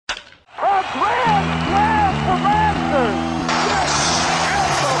Grand slam for Masters!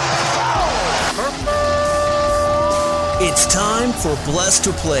 It's time for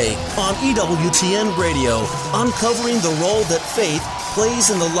Blessed2Play on EWTN Radio, uncovering the role that faith plays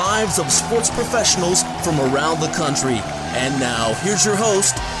in the lives of sports professionals from around the country. And now, here's your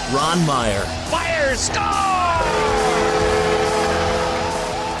host, Ron Meyer. Meyer, score!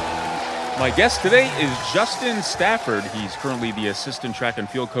 My guest today is Justin Stafford. He's currently the assistant track and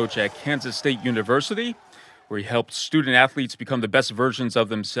field coach at Kansas State University, where he helps student athletes become the best versions of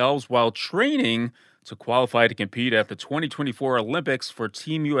themselves while training to qualify to compete at the 2024 Olympics for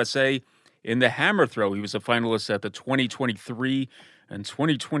Team USA in the hammer throw. He was a finalist at the 2023 and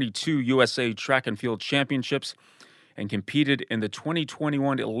 2022 USA Track and Field Championships and competed in the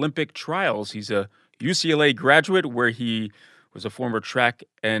 2021 Olympic trials. He's a UCLA graduate where he was a former track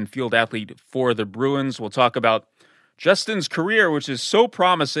and field athlete for the Bruins. We'll talk about Justin's career, which is so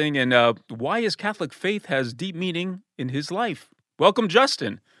promising, and why his Catholic faith has deep meaning in his life. Welcome,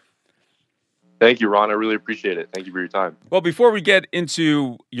 Justin. Thank you, Ron. I really appreciate it. Thank you for your time. Well, before we get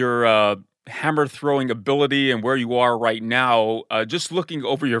into your hammer throwing ability and where you are right now, just looking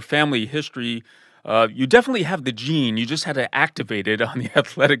over your family history, you definitely have the gene. You just had to activate it on the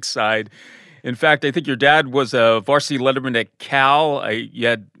athletic side. In fact, I think your dad was a varsity letterman at Cal. You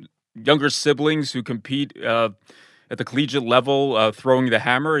had younger siblings who compete at the collegiate level, throwing the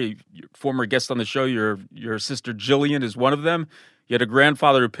hammer. Your former guest on the show, your sister Jillian, is one of them. You had a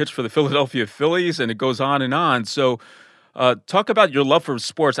grandfather who pitched for the Philadelphia Phillies, and it goes on and on. So talk about your love for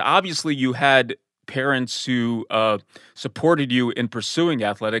sports. Obviously, you had parents who supported you in pursuing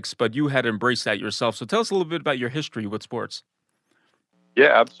athletics, but you had embraced that yourself. So tell us a little bit about your history with sports.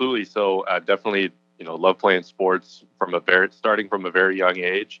 Yeah, absolutely. So definitely, love playing sports starting from a very young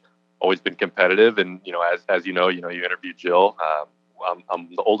age. Always been competitive, and as you interviewed Jill. I'm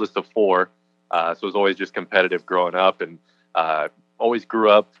the oldest of four, so it was always just competitive growing up, and always grew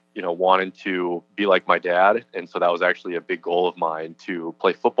up, wanting to be like my dad, and so that was actually a big goal of mine to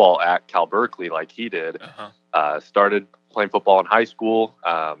play football at Cal Berkeley like he did. Started playing football in high school.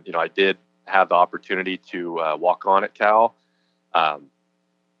 I did have the opportunity to walk on at Cal.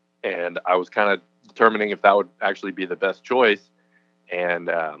 And I was kind of determining if that would actually be the best choice. And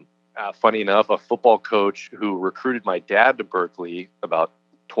funny enough, a football coach who recruited my dad to Berkeley about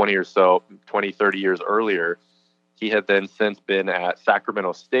 30 years earlier, he had then since been at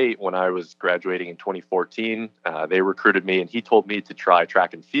Sacramento State when I was graduating in 2014. They recruited me, and he told me to try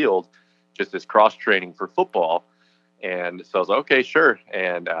track and field just as cross-training for football. And so I was like, okay, sure.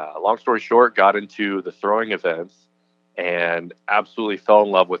 And long story short, got into the throwing events and absolutely fell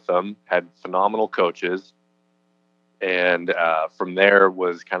in love with them, had phenomenal coaches. And from there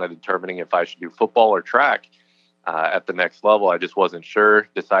was kind of determining if I should do football or track at the next level. I just wasn't sure.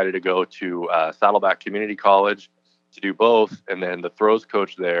 Decided to go to Saddleback Community College to do both. And then the throws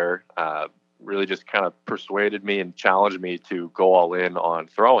coach there really just kind of persuaded me and challenged me to go all in on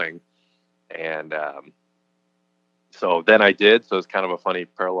throwing. And so then I did. So it's kind of a funny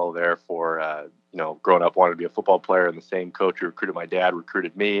parallel there for, growing up, wanted to be a football player, and the same coach who recruited my dad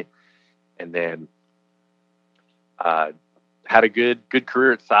recruited me. And then had a good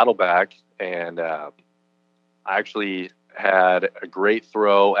career at Saddleback. And I actually had a great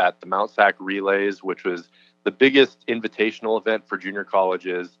throw at the Mount Sac Relays, which was the biggest invitational event for junior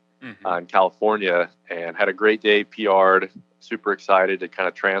colleges in California, and had a great day, PR'd, super excited to kind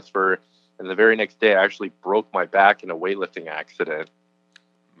of transfer. And the very next day, I actually broke my back in a weightlifting accident.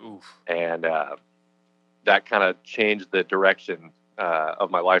 Oof. And that kind of changed the direction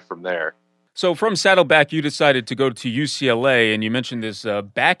of my life from there. So from Saddleback, you decided to go to UCLA, and you mentioned this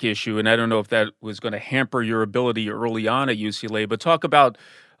back issue, and I don't know if that was going to hamper your ability early on at UCLA, but talk about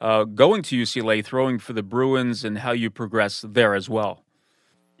going to UCLA, throwing for the Bruins, and how you progressed there as well.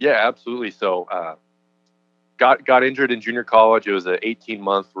 Yeah, absolutely. So got injured in junior college. It was an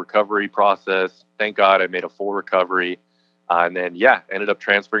 18-month recovery process. Thank God I made a full recovery. And then, ended up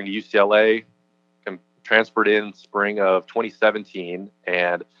transferring to UCLA, transferred in spring of 2017.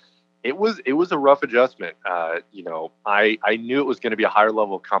 And it was a rough adjustment. I knew it was going to be a higher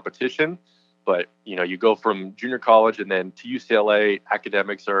level of competition, but, you go from junior college and then to UCLA,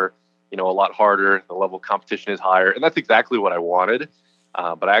 academics are, a lot harder. The level of competition is higher. And that's exactly what I wanted.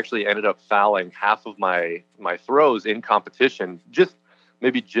 But I actually ended up fouling half of my throws in competition, just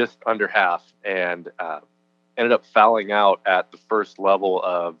under half, and ended up fouling out at the first level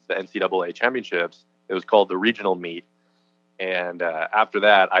of the NCAA championships. It was called the regional meet. And after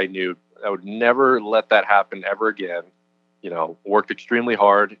that, I knew I would never let that happen ever again. Worked extremely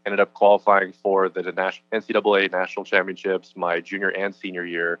hard, ended up qualifying for the NCAA national championships my junior and senior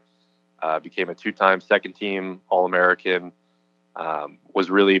year. became a 2-time second-team All-American. Was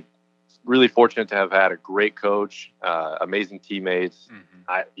really, really fortunate to have had a great coach, amazing teammates.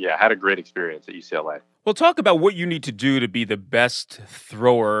 Had a great experience at UCLA. Well, talk about what you need to do to be the best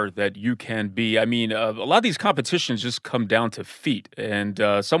thrower that you can be. I mean, a lot of these competitions just come down to feet, and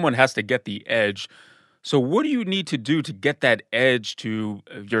someone has to get the edge. So what do you need to do to get that edge to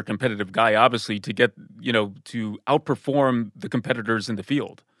your a competitive guy, obviously, to get, to outperform the competitors in the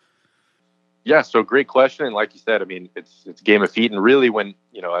field? Yeah, so great question. And like you said, I mean, it's a game of feet. And really when,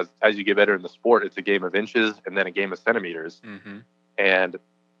 as you get better in the sport, it's a game of inches and then a game of centimeters. And,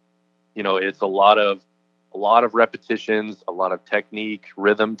 it's a lot of repetitions, a lot of technique,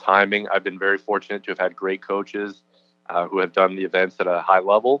 rhythm, timing. I've been very fortunate to have had great coaches who have done the events at a high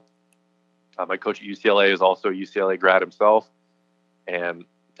level. My coach at UCLA is also a UCLA grad himself. And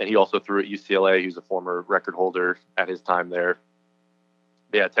he also threw at UCLA. He's a former record holder at his time there.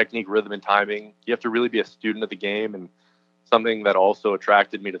 Yeah, technique, rhythm, and timing. You have to really be a student of the game. And something that also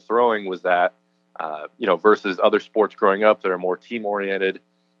attracted me to throwing was that, versus other sports growing up that are more team-oriented,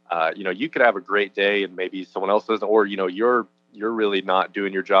 you could have a great day and maybe someone else doesn't, or, you're really not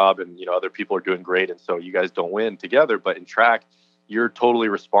doing your job and, other people are doing great. And so you guys don't win together. But in track, you're totally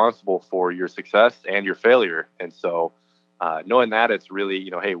responsible for your success and your failure. And so knowing that, it's really,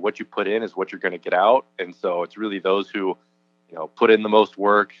 hey, what you put in is what you're going to get out. And so it's really those who, put in the most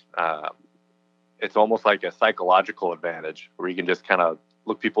work. It's almost like a psychological advantage where you can just kind of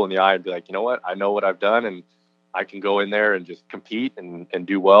look people in the eye and be like, you know what, I know what I've done and I can go in there and just compete and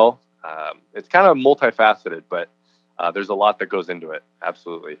do well. It's kind of multifaceted, but there's a lot that goes into it.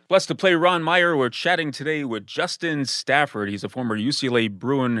 Absolutely. Blessed2Play Ron Meyer. We're chatting today with Justin Stafford. He's a former UCLA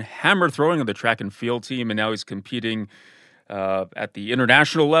Bruin hammer throwing on the track and field team, and now he's competing at the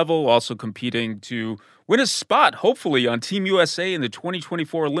international level, also competing to win a spot, hopefully, on Team USA in the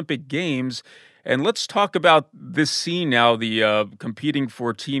 2024 Olympic Games. And let's talk about this scene now, the competing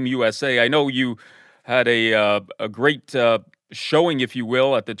for Team USA. I know you had a great showing, if you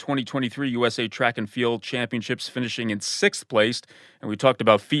will, at the 2023 USA Track and Field Championships, finishing in 6th place. And we talked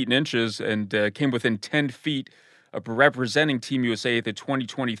about feet and inches and came within 10 feet of representing Team USA at the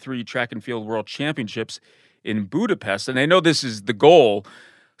 2023 Track and Field World Championships in Budapest. And I know this is the goal.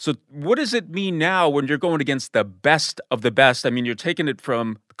 So what does it mean now when you're going against the best of the best? I mean, you're taking it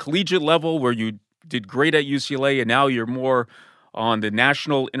from collegiate level where you did great at UCLA and now you're more on the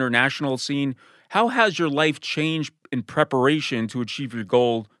national, international scene. How has your life changed in preparation to achieve your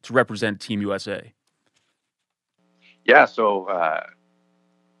goal to represent Team USA? Yeah, so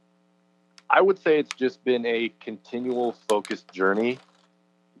I would say it's just been a continual focused journey.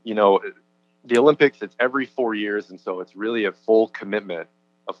 The Olympics, it's every 4 years, and so it's really a full commitment,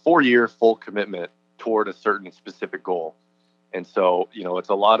 a 4-year full commitment toward a certain specific goal. And so, it's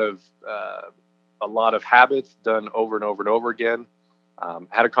a lot of habits done over and over and over again.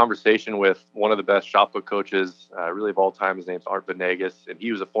 Had a conversation with one of the best shot put coaches, really of all time. His name's Art Venegas, and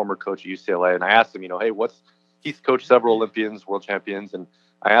he was a former coach at UCLA. And I asked him, hey, he's coached several Olympians, world champions, and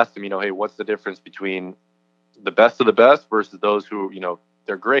I asked him, hey, what's the difference between the best of the best versus those who,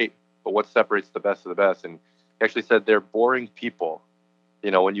 they're great, but what separates the best of the best? And he actually said they're boring people,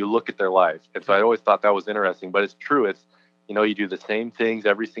 when you look at their life. And so I always thought that was interesting, but it's true. It's, you do the same things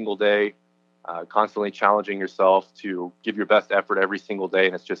every single day, constantly challenging yourself to give your best effort every single day.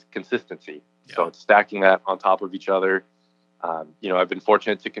 And it's just consistency. Yeah. So it's stacking that on top of each other. I've been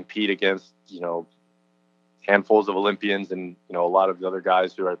fortunate to compete against, handfuls of Olympians and, a lot of the other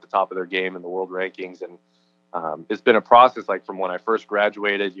guys who are at the top of their game in the world rankings. And it's been a process, like from when I first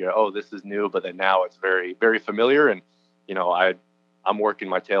graduated, this is new, but then now it's very, very familiar. And, I'm working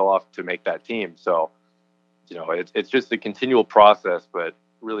my tail off to make that team. So, it's just a continual process, but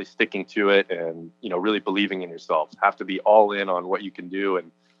really sticking to it and, really believing in yourself. Have to be all in on what you can do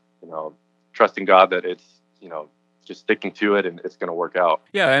and, trusting God that it's, just sticking to it and it's going to work out.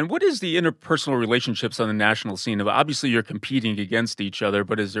 Yeah. And what is the interpersonal relationships on the national scene? Obviously, you're competing against each other,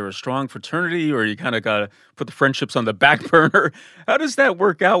 but is there a strong fraternity or you kind of got to put the friendships on the back burner? How does that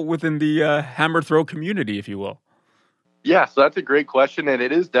work out within the hammer throw community, if you will? Yeah, so that's a great question. And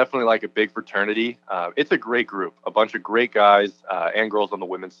it is definitely like a big fraternity. It's a great group, a bunch of great guys and girls on the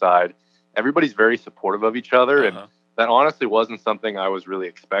women's side. Everybody's very supportive of each other. And that honestly wasn't something I was really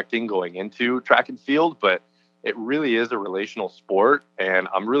expecting going into track and field, but it really is a relational sport. And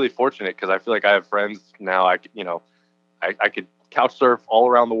I'm really fortunate because I feel like I have friends now. I could couch surf all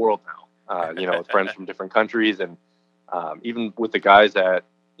around the world now, with friends from different countries. And even with the guys that,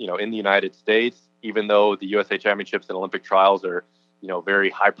 in the United States, even though the USA Championships and Olympic trials are, very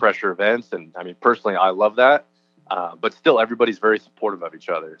high pressure events. And I mean, personally, I love that. But still, everybody's very supportive of each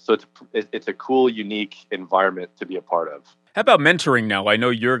other. So it's a cool, unique environment to be a part of. How about mentoring now? I know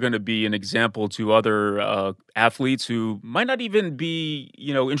you're going to be an example to other athletes who might not even be,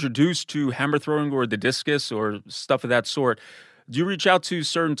 introduced to hammer throwing or the discus or stuff of that sort. Do you reach out to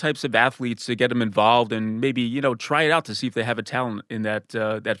certain types of athletes to get them involved and maybe, try it out to see if they have a talent in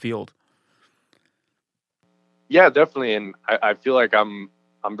that field? Yeah, definitely. And I feel like I'm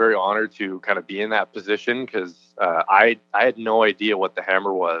very honored to kind of be in that position because I had no idea what the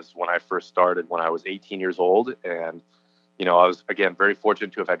hammer was when I first started when I was 18 years old. And I was, again, very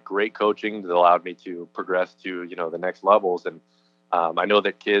fortunate to have had great coaching that allowed me to progress to, the next levels. And I know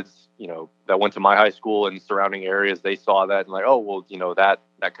that kids, that went to my high school and surrounding areas, they saw that and like, oh, well, that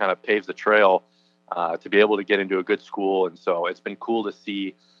kind of paves the trail to be able to get into a good school. And so it's been cool to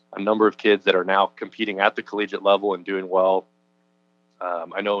see a number of kids that are now competing at the collegiate level and doing well.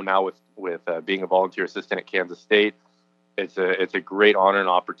 I know now with being a volunteer assistant at Kansas State, it's a great honor and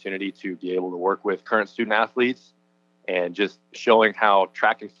opportunity to be able to work with current student athletes and just showing how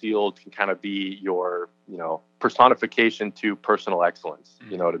track and field can kind of be your, personification to personal excellence,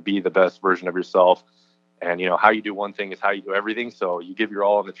 to be the best version of yourself. And, how you do one thing is how you do everything. So you give your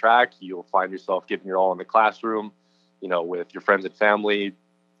all on the track, you'll find yourself giving your all in the classroom, with your friends and family,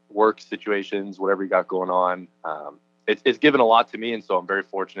 work situations, whatever you got going on. It's given a lot to me. And so I'm very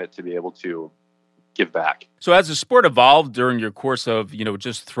fortunate to be able to give back. So as the sport evolved during your course of,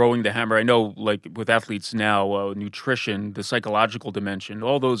 just throwing the hammer, I know like with athletes now, nutrition, the psychological dimension,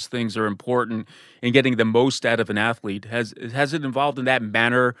 all those things are important in getting the most out of an athlete. Has it evolved in that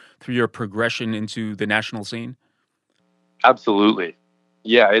manner through your progression into the national scene? Absolutely.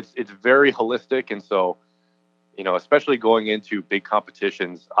 Yeah, it's very holistic. And so, especially going into big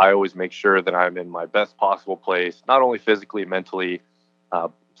competitions, I always make sure that I'm in my best possible place, not only physically, mentally,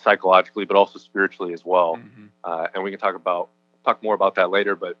 psychologically, but also spiritually as well. Mm-hmm. And we can talk more about that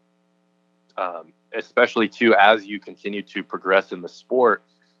later, but especially too, as you continue to progress in the sport,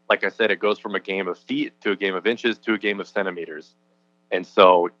 like I said, it goes from a game of feet to a game of inches to a game of centimeters. And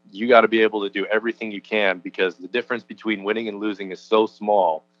so you got to be able to do everything you can because the difference between winning and losing is so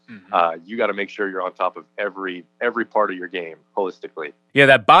small. Mm-hmm. You got to make sure you're on top of every part of your game holistically. Yeah,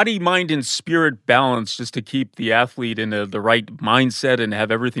 that body, mind, and spirit balance just to keep the athlete in the right mindset and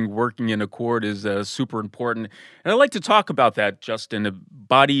have everything working in accord is super important. And I'd like to talk about that, Justin, the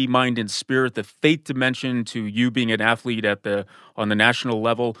body, mind, and spirit, the faith dimension to you being an athlete on the national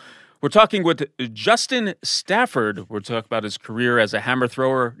level. We're talking with Justin Stafford. We're talking about his career as a hammer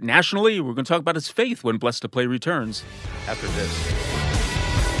thrower nationally. We're going to talk about his faith when Blessed2Play returns after this.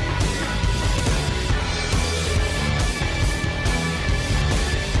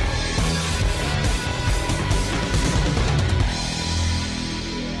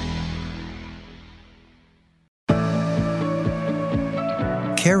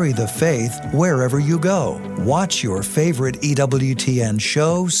 Carry the faith wherever you go. Watch your favorite EWTN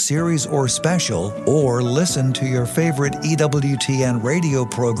show, series, or special, or listen to your favorite EWTN radio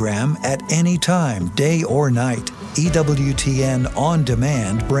program at any time, day or night. EWTN On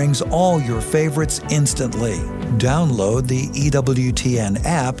Demand brings all your favorites instantly. Download the EWTN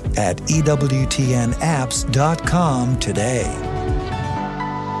app at EWTNapps.com today.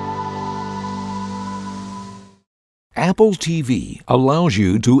 Apple TV allows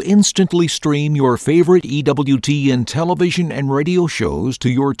you to instantly stream your favorite EWTN television and radio shows to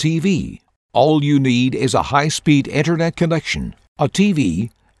your TV. All you need is a high-speed internet connection, a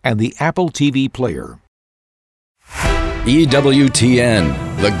TV, and the Apple TV player.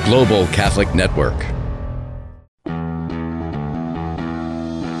 EWTN, the Global Catholic Network.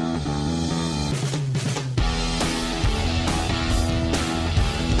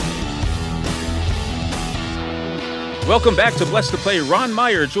 Welcome back to Blessed2Play. Ron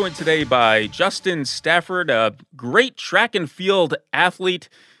Meyer joined today by Justin Stafford, a great track and field athlete.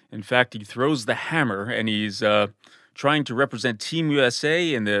 In fact, he throws the hammer, and he's trying to represent Team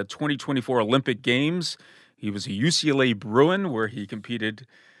USA in the 2024 Olympic Games. He was a UCLA Bruin, where he competed,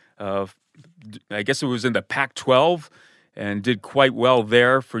 I guess it was in the Pac-12, and did quite well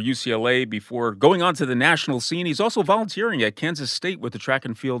there for UCLA before going on to the national scene. He's also volunteering at Kansas State with the track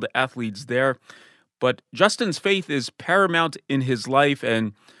and field athletes there. But Justin's faith is paramount in his life.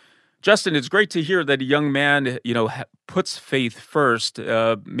 And Justin, it's great to hear that a young man, puts faith first.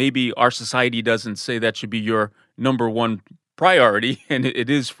 Maybe our society doesn't say that should be your number one priority, and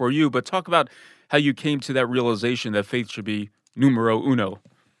it is for you. But talk about how you came to that realization that faith should be numero uno.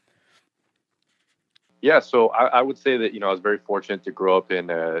 Yeah, so I would say that, I was very fortunate to grow up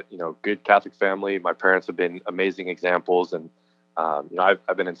in a, good Catholic family. My parents have been amazing examples, and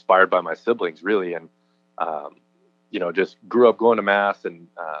I've been inspired by my siblings, really. And, just grew up going to mass, and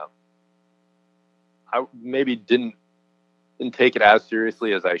I maybe didn't take it as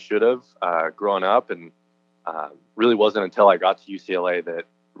seriously as I should have growing up, and really wasn't until I got to UCLA that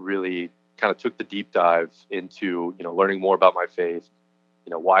really kind of took the deep dive into learning more about my faith,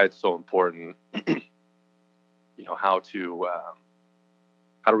 why it's so important, how to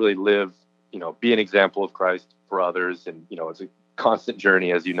really live, be an example of Christ for others, and it's a constant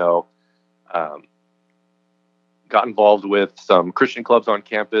journey, as you know. Got involved with some Christian clubs on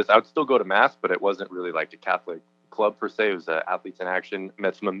campus. I would still go to mass, but it wasn't really like a Catholic club per se. It was Athletes in Action.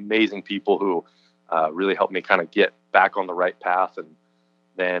 Met some amazing people who really helped me kind of get back on the right path. And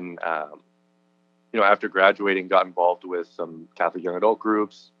then, after graduating, got involved with some Catholic young adult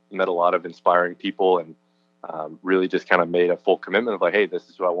groups, met a lot of inspiring people, and really just kind of made a full commitment of like, hey, this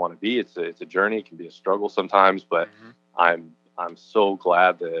is who I want to be. It's a journey. It can be a struggle sometimes, but I'm so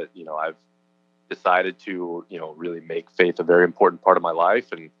glad that, I've decided to, really make faith a very important part of my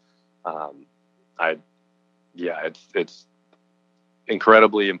life. And it's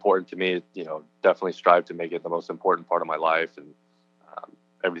incredibly important to me. Definitely strive to make it the most important part of my life, and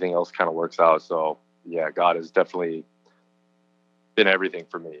everything else kind of works out. So yeah, God has definitely been everything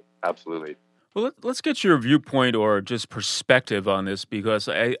for me. Absolutely. Well, let's get your viewpoint or just perspective on this, because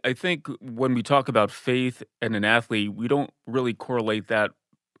I think when we talk about faith and an athlete, we don't really correlate that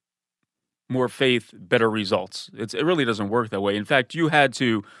more faith, better results. It really doesn't work that way. In fact, you had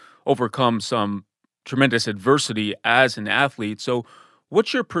to overcome some tremendous adversity as an athlete. So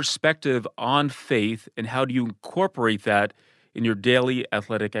what's your perspective on faith, and how do you incorporate that in your daily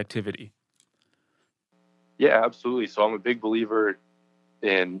athletic activity? Yeah, absolutely. So I'm a big believer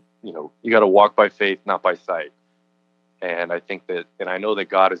in, you got to walk by faith, not by sight. And I think that, and I know that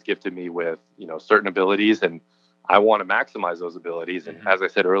God has gifted me with, certain abilities, and I want to maximize those abilities. And as I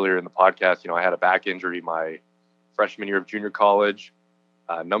said earlier in the podcast, I had a back injury my freshman year of junior college.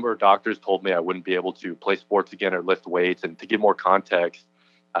 A number of doctors told me I wouldn't be able to play sports again or lift weights. And to give more context,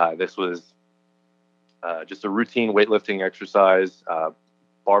 this was just a routine weightlifting exercise,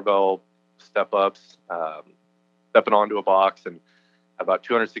 barbell step-ups, stepping onto a box, and about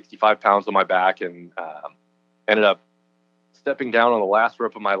 265 pounds on my back, and ended up stepping down on the last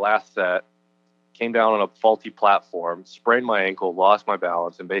rep of my last set, came down on a faulty platform, sprained my ankle, lost my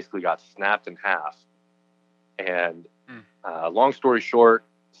balance, and basically got snapped in half. And long story short,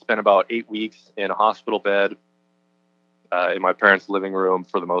 spent about 8 weeks in a hospital bed in my parents' living room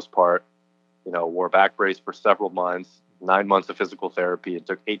for the most part. Wore a back brace for several months, 9 months of physical therapy. It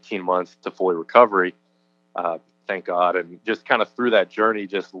took 18 months to fully recovery, thank God. And just kind of through that journey,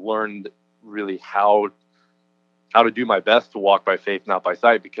 just learned really how to do my best to walk by faith, not by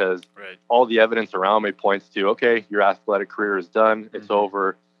sight, because all the evidence around me points to, okay, your athletic career is done. It's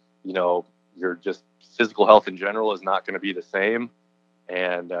over. Your just physical health in general is not going to be the same.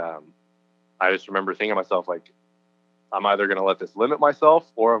 And I just remember thinking to myself, like, I'm either going to let this limit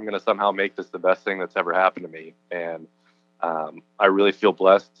myself, or I'm going to somehow make this the best thing that's ever happened to me. And I really feel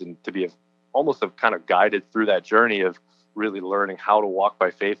blessed and to be almost have kind of guided through that journey of really learning how to walk by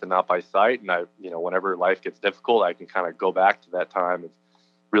faith and not by sight. And I, whenever life gets difficult, I can kind of go back to that time of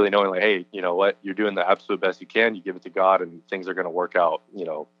really knowing, like, hey, you know what, you're doing the absolute best you can. You give it to God, and things are going to work out.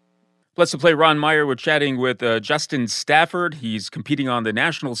 Blessed2Play, Ron Meyer. We're chatting with Justin Stafford. He's competing on the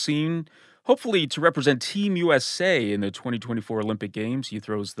national scene, hopefully to represent Team USA in the 2024 Olympic Games. He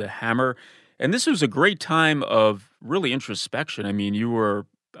throws the hammer. And this was a great time of really introspection. I mean, you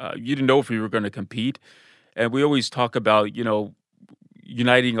didn't know if you were going to compete. And we always talk about,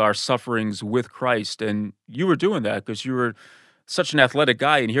 uniting our sufferings with Christ. And you were doing that because you were such an athletic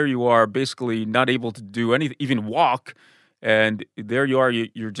guy. And here you are basically not able to do anything, even walk. And there you are,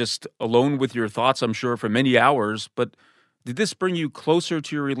 you're just alone with your thoughts, I'm sure, for many hours. But did this bring you closer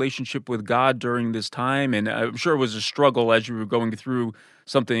to your relationship with God during this time? And I'm sure it was a struggle as you were going through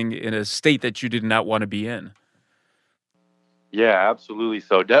something in a state that you did not want to be in. Yeah, absolutely.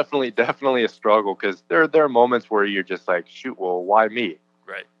 So definitely a struggle, because there are moments where you're just like, shoot, well, why me?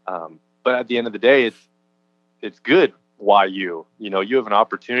 Right. But at the end of the day, it's good. Why you? You have an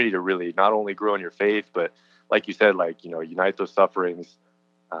opportunity to really not only grow in your faith, but like you said, unite those sufferings,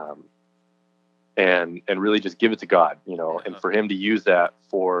 and really just give it to God, and for Him to use that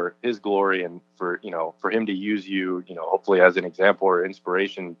for His glory, and for Him to use you, hopefully as an example or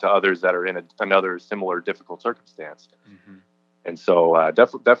inspiration to others that are in another similar difficult circumstance. Mm-hmm. And so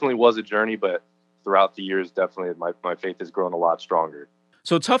definitely was a journey, but throughout the years, definitely my faith has grown a lot stronger.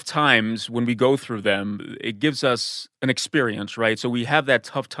 So tough times, when we go through them, it gives us an experience, right? So we have that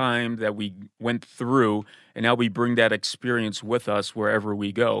tough time that we went through, and now we bring that experience with us wherever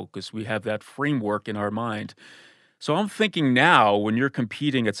we go, because we have that framework in our mind. So I'm thinking now, when you're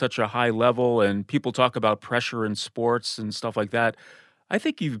competing at such a high level and people talk about pressure in sports and stuff like that, I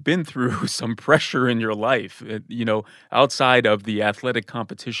think you've been through some pressure in your life, outside of the athletic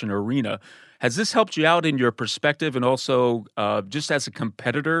competition arena. Has this helped you out in your perspective and also just as a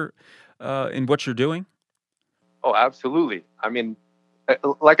competitor in what you're doing? Oh, absolutely. I mean,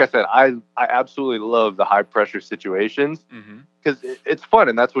 like I said, I absolutely love the high pressure situations because it's fun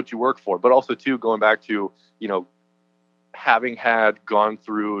and that's what you work for. But also, too, going back to, having gone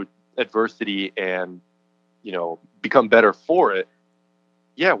through adversity and, become better for it.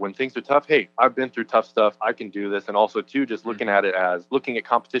 Yeah, when things are tough, hey, I've been through tough stuff. I can do this. And also, too, just looking at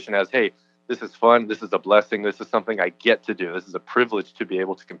competition as, hey, this is fun. This is a blessing. This is something I get to do. This is a privilege to be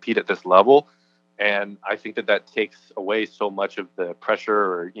able to compete at this level. And I think that takes away so much of the pressure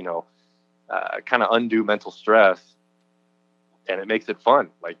or, kind of undue mental stress. And it makes it fun.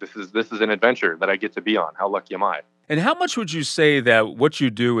 Like this is an adventure that I get to be on. How lucky am I? And how much would you say that what you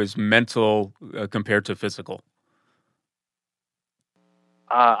do is mental compared to physical?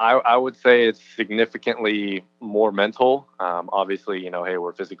 I would say it's significantly more mental. Obviously, hey,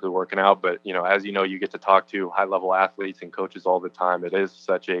 we're physically working out, but, as you get to talk to high-level athletes and coaches all the time. It is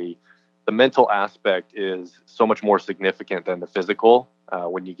the mental aspect is so much more significant than the physical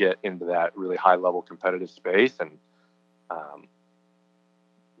when you get into that really high-level competitive space. And,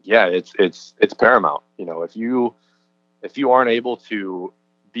 it's paramount. If you aren't able to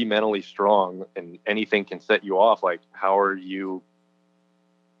be mentally strong and anything can set you off, like how are you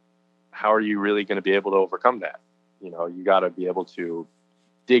really going to be able to overcome that? You got to be able to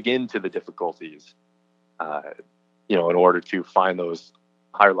dig into the difficulties, in order to find those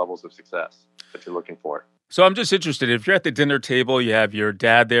higher levels of success that you're looking for. So I'm just interested, if you're at the dinner table, you have your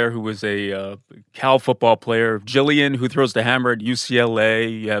dad there who was a Cal football player, Jillian who throws the hammer at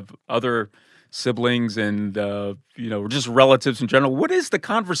UCLA, you have other siblings and, just relatives in general. What is the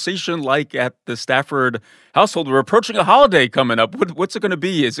conversation like at the Stafford household? We're approaching a holiday coming up. What's it going to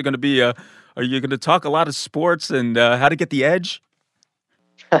be? Is it going to be, are you going to talk a lot of sports and how to get the edge?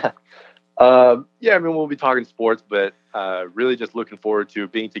 We'll be talking sports, but really just looking forward to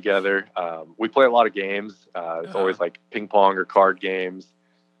being together. We play a lot of games. It's always like ping pong or card games.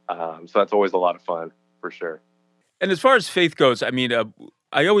 So that's always a lot of fun for sure. And as far as faith goes, I mean,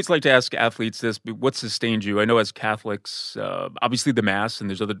 I always like to ask athletes this, but what sustained you? I know as Catholics, obviously the Mass, and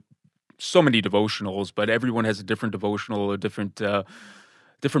there's so many devotionals, but everyone has a different devotional, a different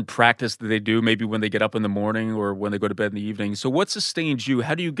practice that they do, maybe when they get up in the morning or when they go to bed in the evening. So what sustains you?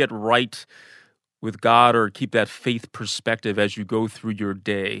 How do you get right with God or keep that faith perspective as you go through your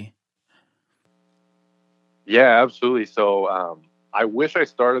day? Yeah, absolutely. So I wish I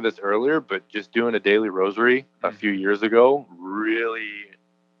started this earlier, but just doing a daily rosary a few years ago, really,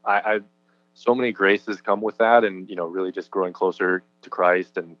 I so many graces come with that, and really just growing closer to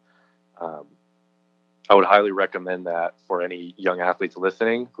Christ. And I would highly recommend that for any young athletes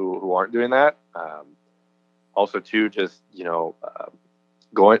listening who aren't doing that. Also, too, just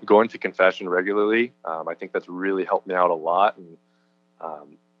going to confession regularly. I think that's really helped me out a lot. And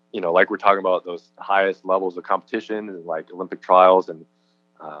like we're talking about those highest levels of competition and like Olympic trials and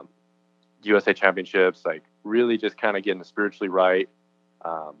USA championships, like really just kind of getting spiritually right.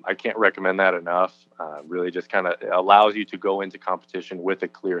 I can't recommend that enough. Really just kind of allows you to go into competition with a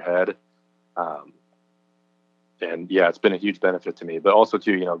clear head. And yeah, it's been a huge benefit to me, but also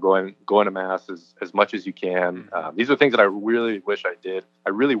too, going to Mass as much as you can. These are things that I really wish I did. I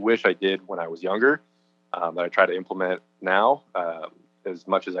really wish I did when I was younger, that I try to implement now as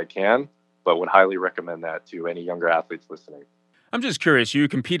much as I can, but would highly recommend that to any younger athletes listening. I'm just curious, you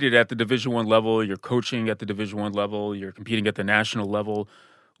competed at the Division I level, you're coaching at the Division I level, you're competing at the national level.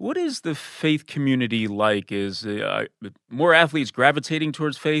 What is the faith community like? Is more athletes gravitating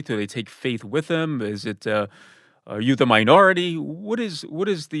towards faith? Do they take faith with them? Is it, are you the minority? What is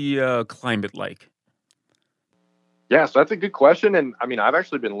the climate like? Yeah, so that's a good question. And I mean, I've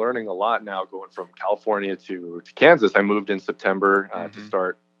actually been learning a lot now going from California to Kansas. I moved in September to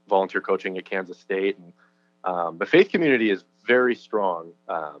start volunteer coaching at Kansas State. And the faith community is very strong,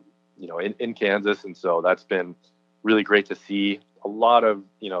 in Kansas. And so that's been really great to see.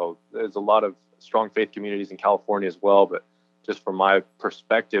 There's a lot of strong faith communities in California as well. But just from my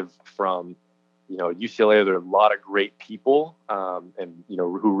perspective from, UCLA, there are a lot of great people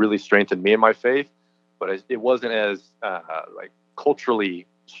who really strengthened me in my faith. But it wasn't as culturally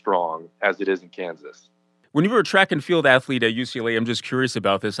strong as it is in Kansas. When you were a track and field athlete at UCLA, I'm just curious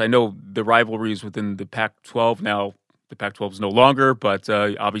about this. I know the rivalries within the Pac-12 now. The Pac-12 is no longer, but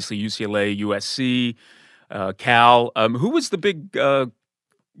obviously UCLA, USC, Cal. Who was the big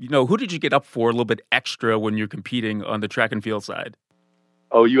who did you get up for a little bit extra when you're competing on the track and field side?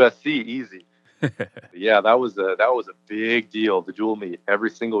 Oh, USC, easy. Yeah, that was a big deal, the dual meet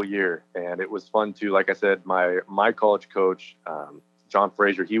every single year, and it was fun too. Like I said, my college coach, John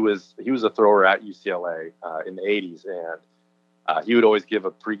Frazier, he was a thrower at UCLA in the 80s, and he would always give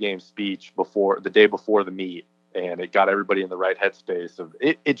a pregame speech the day before the meet, and it got everybody in the right headspace of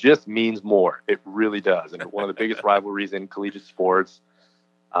it. It just means more. It really does, and one of the biggest rivalries in collegiate sports.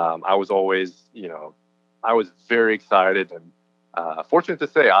 I was always, I was very excited and fortunate to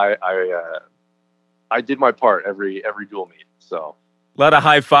say I did my part every dual meet. So a lot of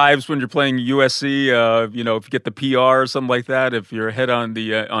high fives when you're playing USC. If you get the PR or something like that, if you're ahead on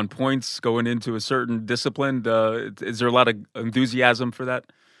the on points going into a certain discipline, is there a lot of enthusiasm for that?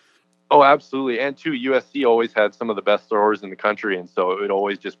 Oh, absolutely. And too, USC always had some of the best throwers in the country, and so it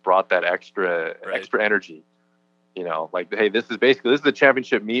always just brought that extra energy. Like, hey, this is the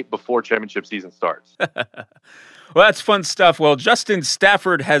championship meet before championship season starts. Well, that's fun stuff. Well, Justin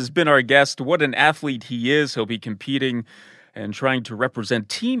Stafford has been our guest. What an athlete he is. He'll be competing and trying to represent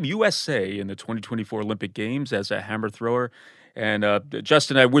Team USA in the 2024 Olympic Games as a hammer thrower. And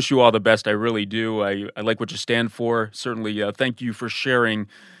Justin, I wish you all the best. I really do. I like what you stand for. Certainly, thank you for sharing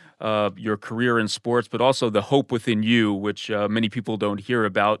your career in sports, but also the hope within you, which many people don't hear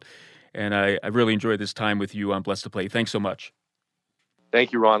about. And I really enjoyed this time with you on Blessed to Play. Thanks so much.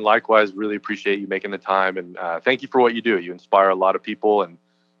 Thank you, Ron. Likewise, really appreciate you making the time. And thank you for what you do. You inspire a lot of people, and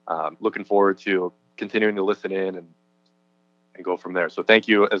looking forward to continuing to listen in and go from there. So thank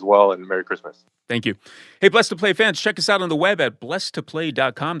you as well, and Merry Christmas. Thank you. Hey, Blessed to Play fans, check us out on the web at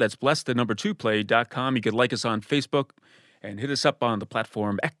blessed2play.com. That's blessed2play.com. You can like us on Facebook and hit us up on the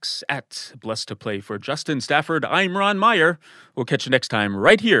platform X at Blessed to Play. For Justin Stafford, I'm Ron Meyer. We'll catch you next time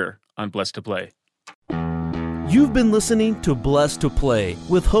right here on Blessed to Play. You've been listening to Blessed to Play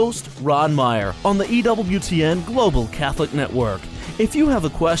with host Ron Meyer on the EWTN Global Catholic Network. If you have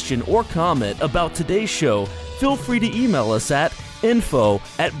a question or comment about today's show, feel free to email us at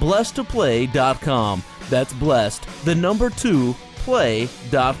info@blessed2play.com. That's blessed, 2,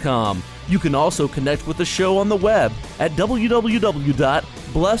 play.com. You can also connect with the show on the web at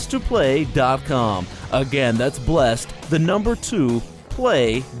www.blessed2play.com. Again, that's blessed, 2,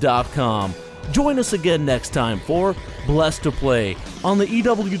 play.com. Join us again next time for Blessed to Play on the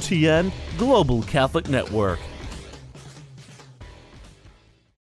EWTN Global Catholic Network.